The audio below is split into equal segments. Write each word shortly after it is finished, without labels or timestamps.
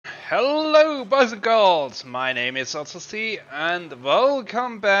Hello boys and girls, my name is S2E and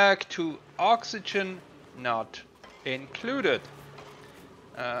welcome back to Oxygen Not Included.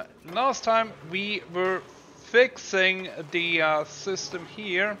 Last time we were fixing the system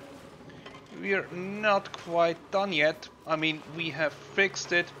here. We're not quite done yet. I mean, we have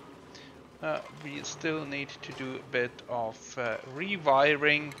fixed it. We still need to do a bit of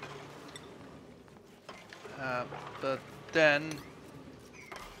rewiring. But then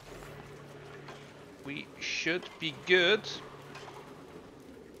we should be good.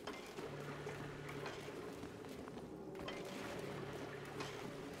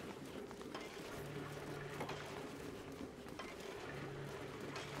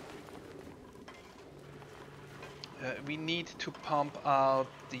 We need to pump out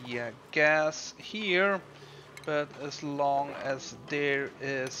the gas here, but as long as there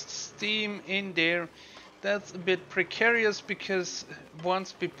is steam in there, that's a bit precarious because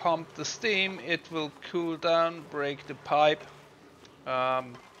once we pump the steam, it will cool down, break the pipe.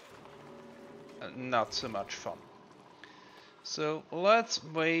 Not so much fun. So let's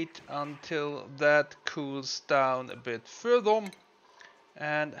wait until that cools down a bit further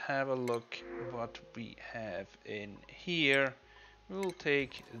and have a look what we have in here. We'll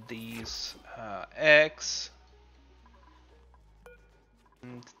take these eggs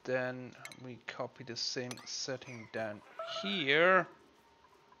and then we copy the same setting down here.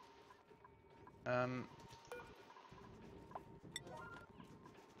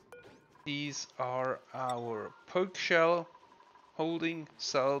 These are our poke shell holding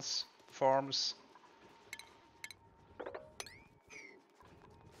cells, farms.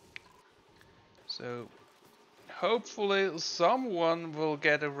 So hopefully someone will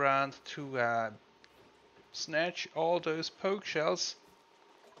get around to snatch all those poke shells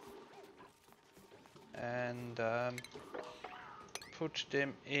and put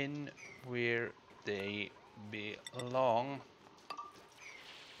them in where they belong.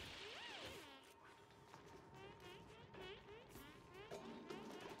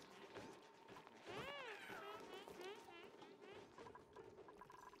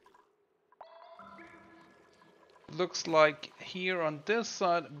 Looks like here on this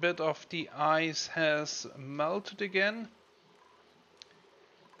side a bit of the ice has melted again,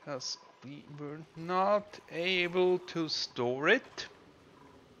 because we were not able to store it.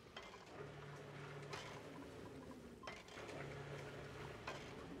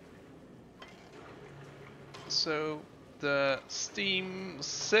 So the steam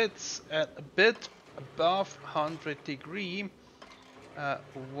sits at a bit above 100 degree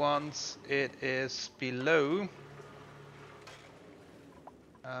once it is below.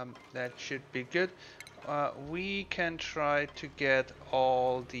 That should be good. We can try to get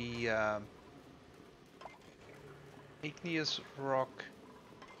all the igneous rock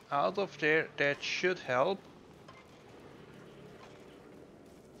out of there. That should help.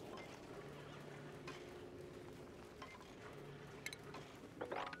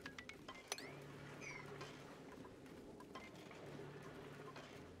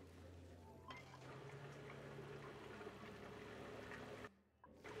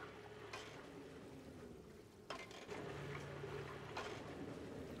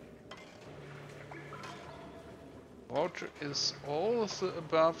 Water is also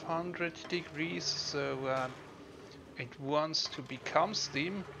above 100 degrees, so it wants to become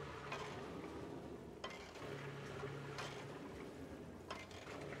steam.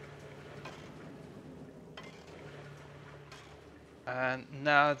 And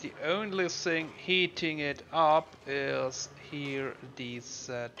now the only thing heating it up is here this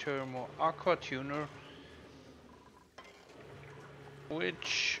thermo aqua tuner,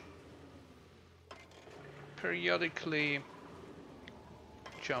 which periodically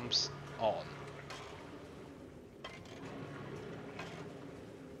jumps on.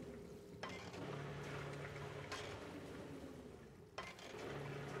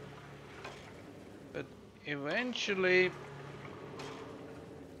 But eventually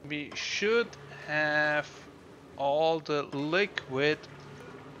we should have all the liquid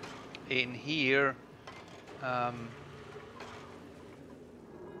in here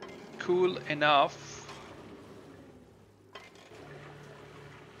cool enough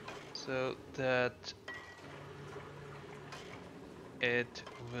so that it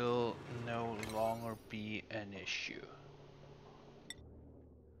will no longer be an issue.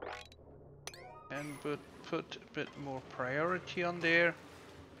 And put a bit more priority on there.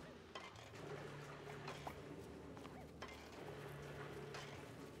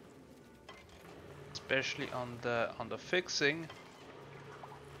 Especially on the fixing.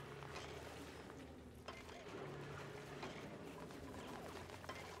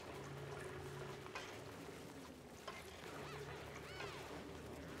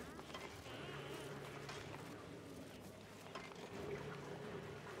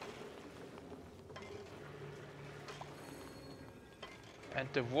 And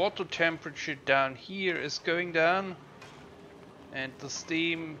the water temperature down here is going down, and the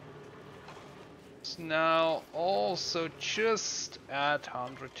steam is now also just at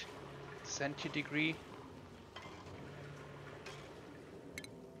 100 centigrade.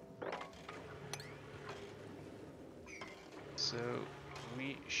 So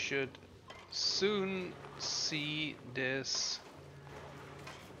we should soon see this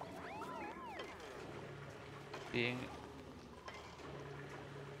being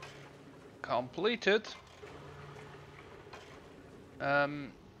completed.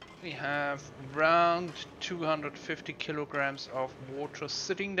 We have around 250 kilograms of water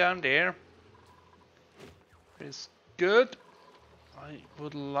sitting down there. It's good. I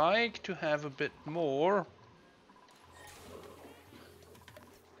would like to have a bit more.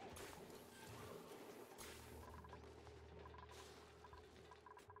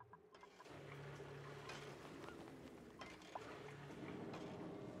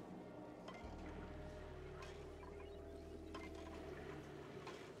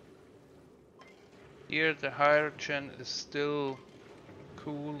 Here the hydrogen is still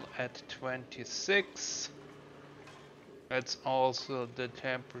cool at 26. That's also the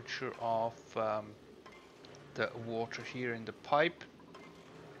temperature of the water here in the pipe.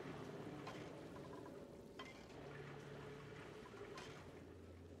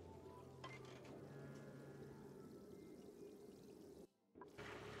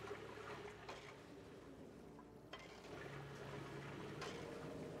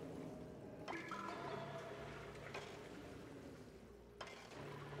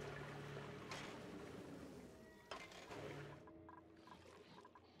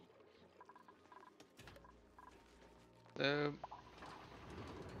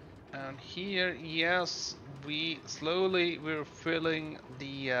 And here, yes, we're filling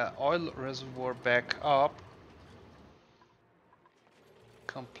the oil reservoir back up.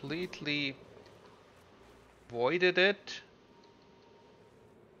 Completely voided it.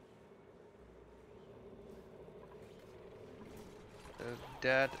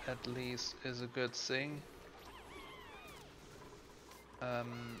 That at least is a good thing.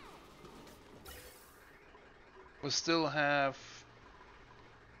 We still have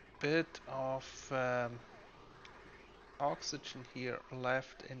a bit of oxygen here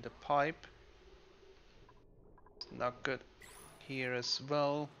left in the pipe. It's not good here as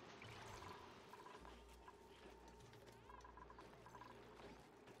well.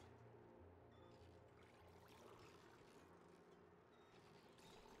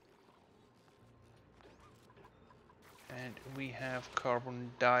 And we have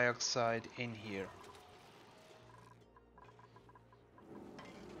carbon dioxide in here.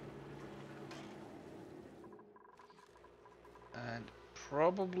 And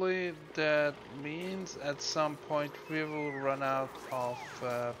probably that means at some point we will run out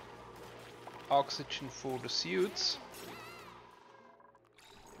of oxygen for the suits.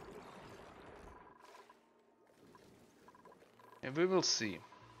 And we will see.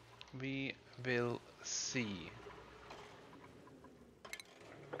 We will see.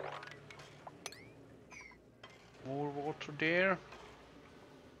 More water there.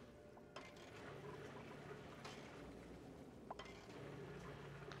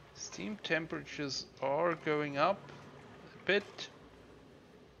 Steam temperatures are going up a bit.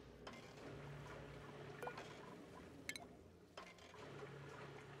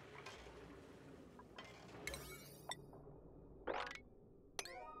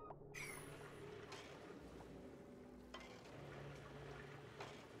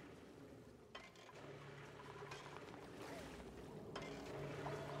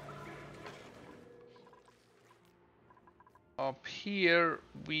 Up here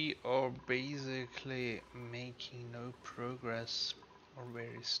we are basically making no progress, or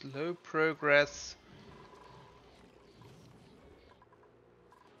very slow progress.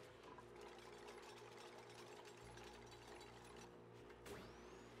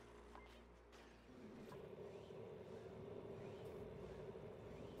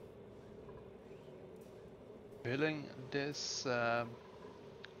 Filling this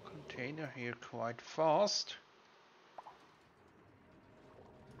container here quite fast.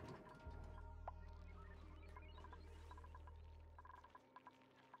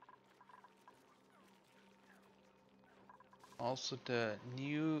 Also, the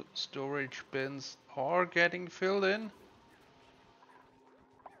new storage bins are getting filled in.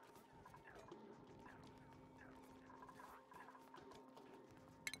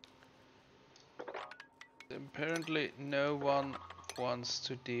 Apparently no one wants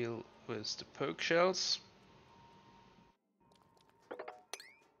to deal with the poke shells.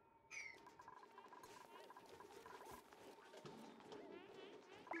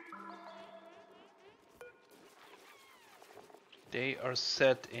 They are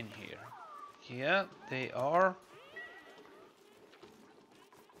set in here. Yeah, they are.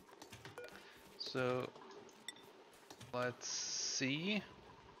 So let's see.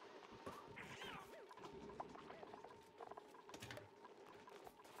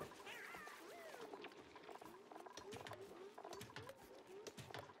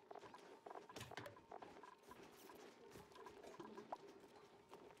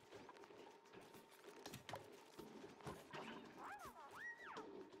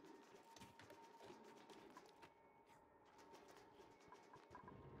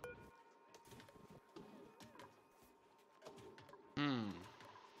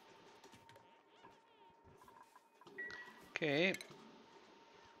 Okay,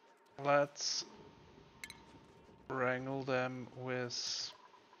 let's wrangle them with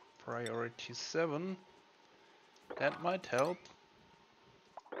priority 7. That might help.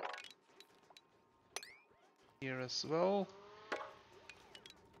 Here as well.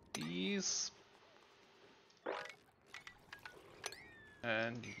 These.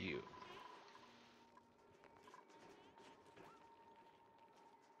 And you.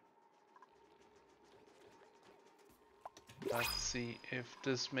 Let's see if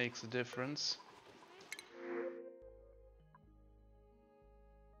this makes a difference.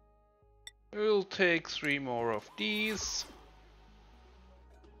 We'll take 3 more of these.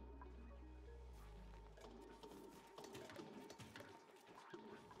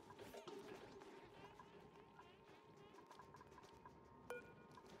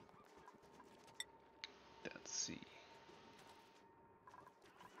 Let's see.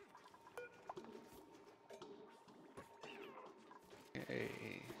 Okay.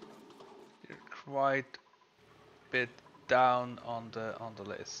 They're quite a bit down on the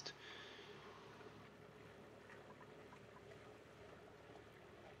list.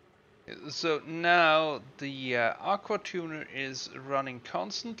 So now the aqua tuner is running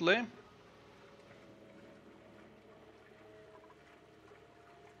constantly.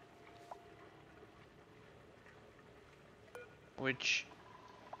 Which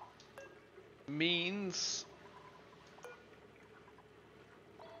means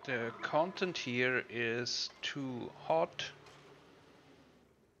the content here is too hot.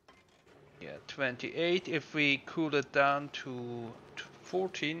 Yeah, 28. If we cool it down to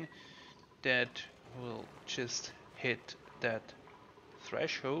 14, that will just hit that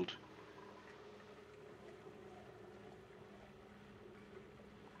threshold.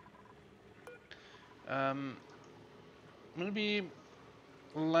 Maybe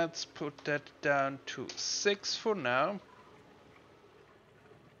let's put that down to 6 for now.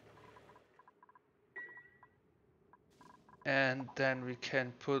 And then we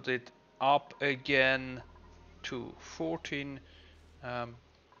can put it up again to 14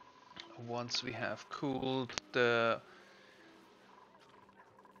 once we have cooled the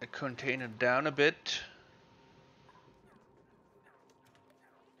container down a bit.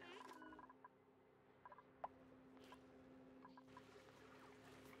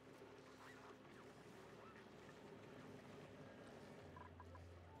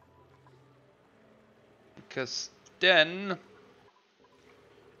 Because then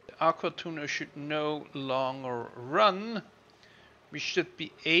the aqua tuner should no longer run. We should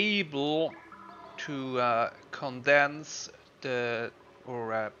be able to condense the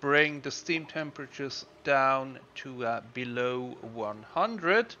or bring the steam temperatures down to below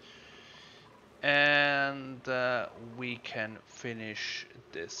 100, and we can finish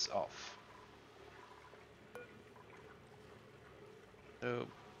this off. So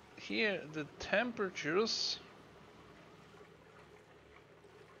here the temperatures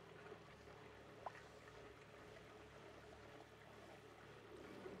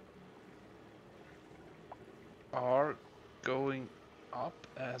are going up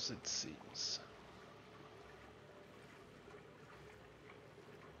as it seems.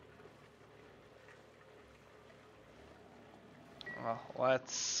 Well,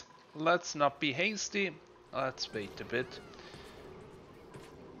 let's not be hasty. Let's wait a bit.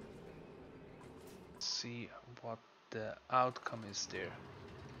 See what the outcome is there.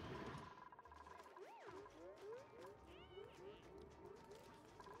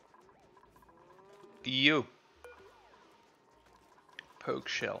 You poke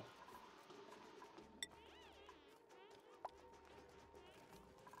shell.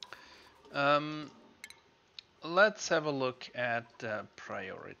 Let's have a look at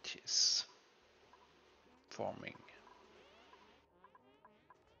priorities. Farming.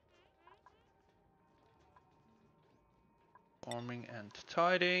 Farming and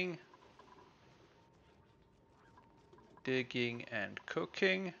tidying. Digging and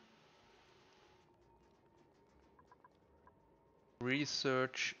cooking.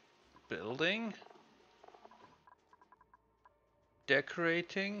 research, building,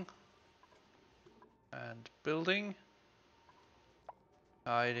 decorating, and building,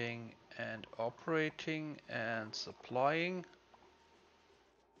 hiding and operating and supplying.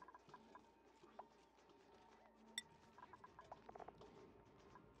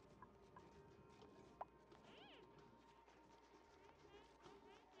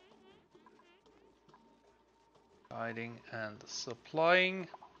 Hiding and supplying.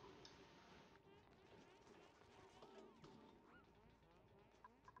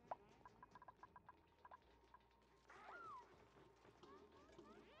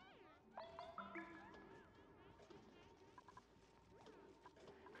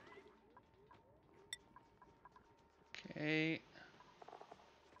 Okay.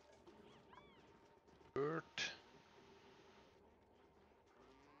 Bird.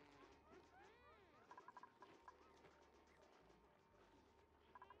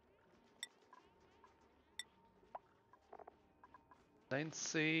 Let's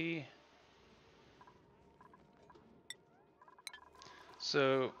see.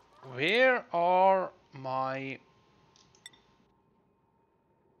 So, where are my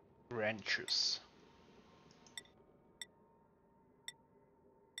wrenches?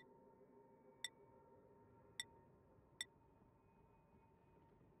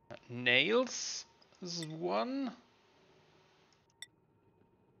 Nails is one.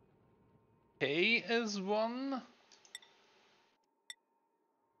 Hay is one.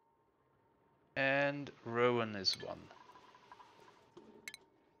 And Rowan is one.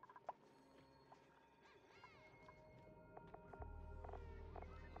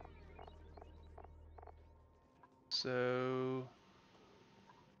 So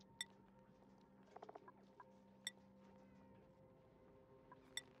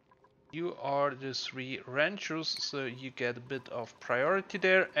you are the 3 ranchers, so you get a bit of priority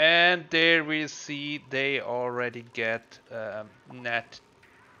there. And there we see they already get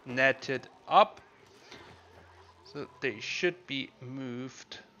netted up. So they should be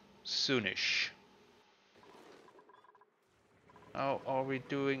moved soonish. How are we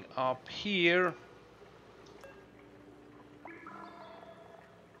doing up here?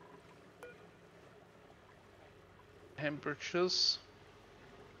 Temperatures.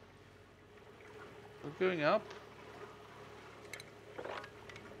 We're going up.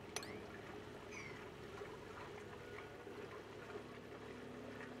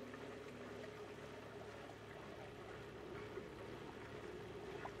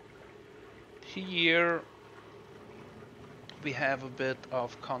 Here we have a bit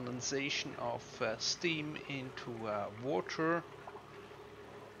of condensation of steam into water.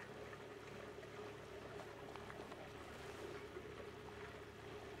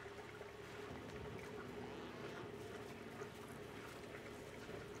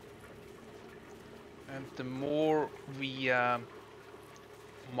 And the more we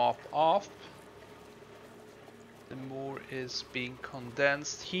mop off, the more is being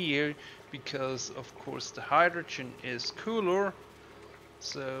condensed here, because of course the hydrogen is cooler,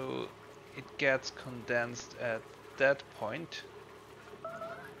 so it gets condensed at that point.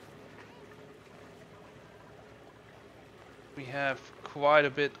 We have quite a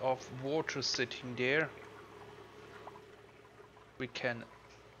bit of water sitting there. We can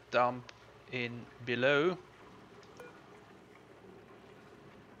dump in below.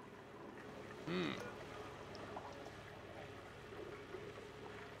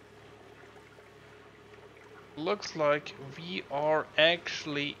 Looks like we are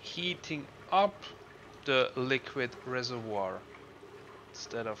actually heating up the liquid reservoir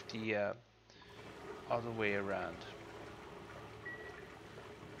instead of the other way around.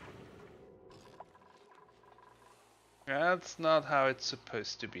 That's not how it's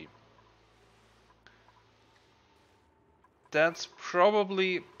supposed to be. That's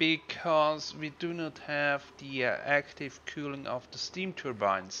probably because we do not have the active cooling of the steam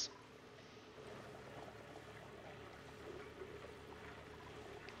turbines.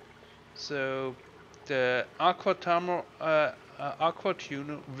 So the aqua tuner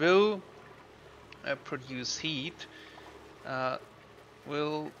will produce heat,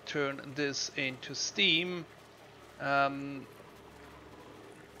 will turn this into steam.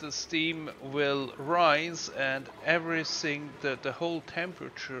 The steam will rise and everything, the whole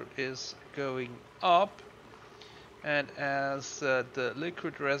temperature is going up, and as the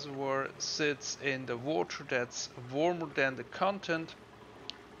liquid reservoir sits in the water that's warmer than the content,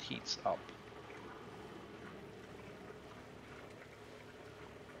 it heats up.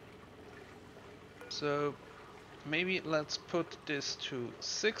 So maybe let's put this to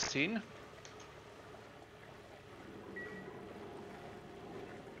 16.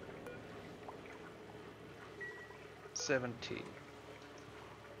 17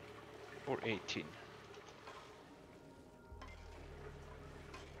 or 18.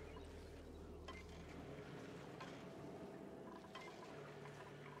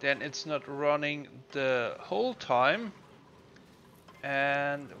 Then it's not running the whole time,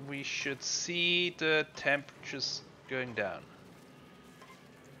 and we should see the temperatures going down.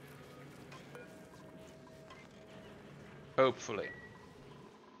 Hopefully.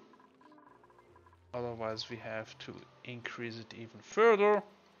 Otherwise we have to increase it even further.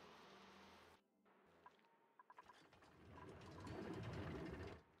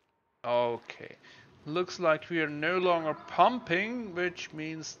 Okay. Looks like we are no longer pumping, which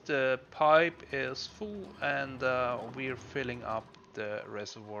means the pipe is full and we're filling up the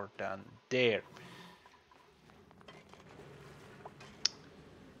reservoir down there.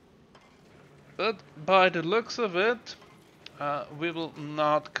 But by the looks of it, we will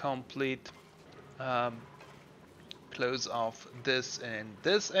not complete close off this in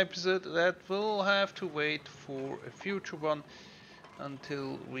this episode. That will have to wait for a future one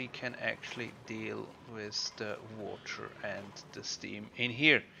until we can actually deal with the water and the steam in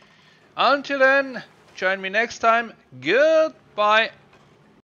here. Until then, join me next time. Goodbye.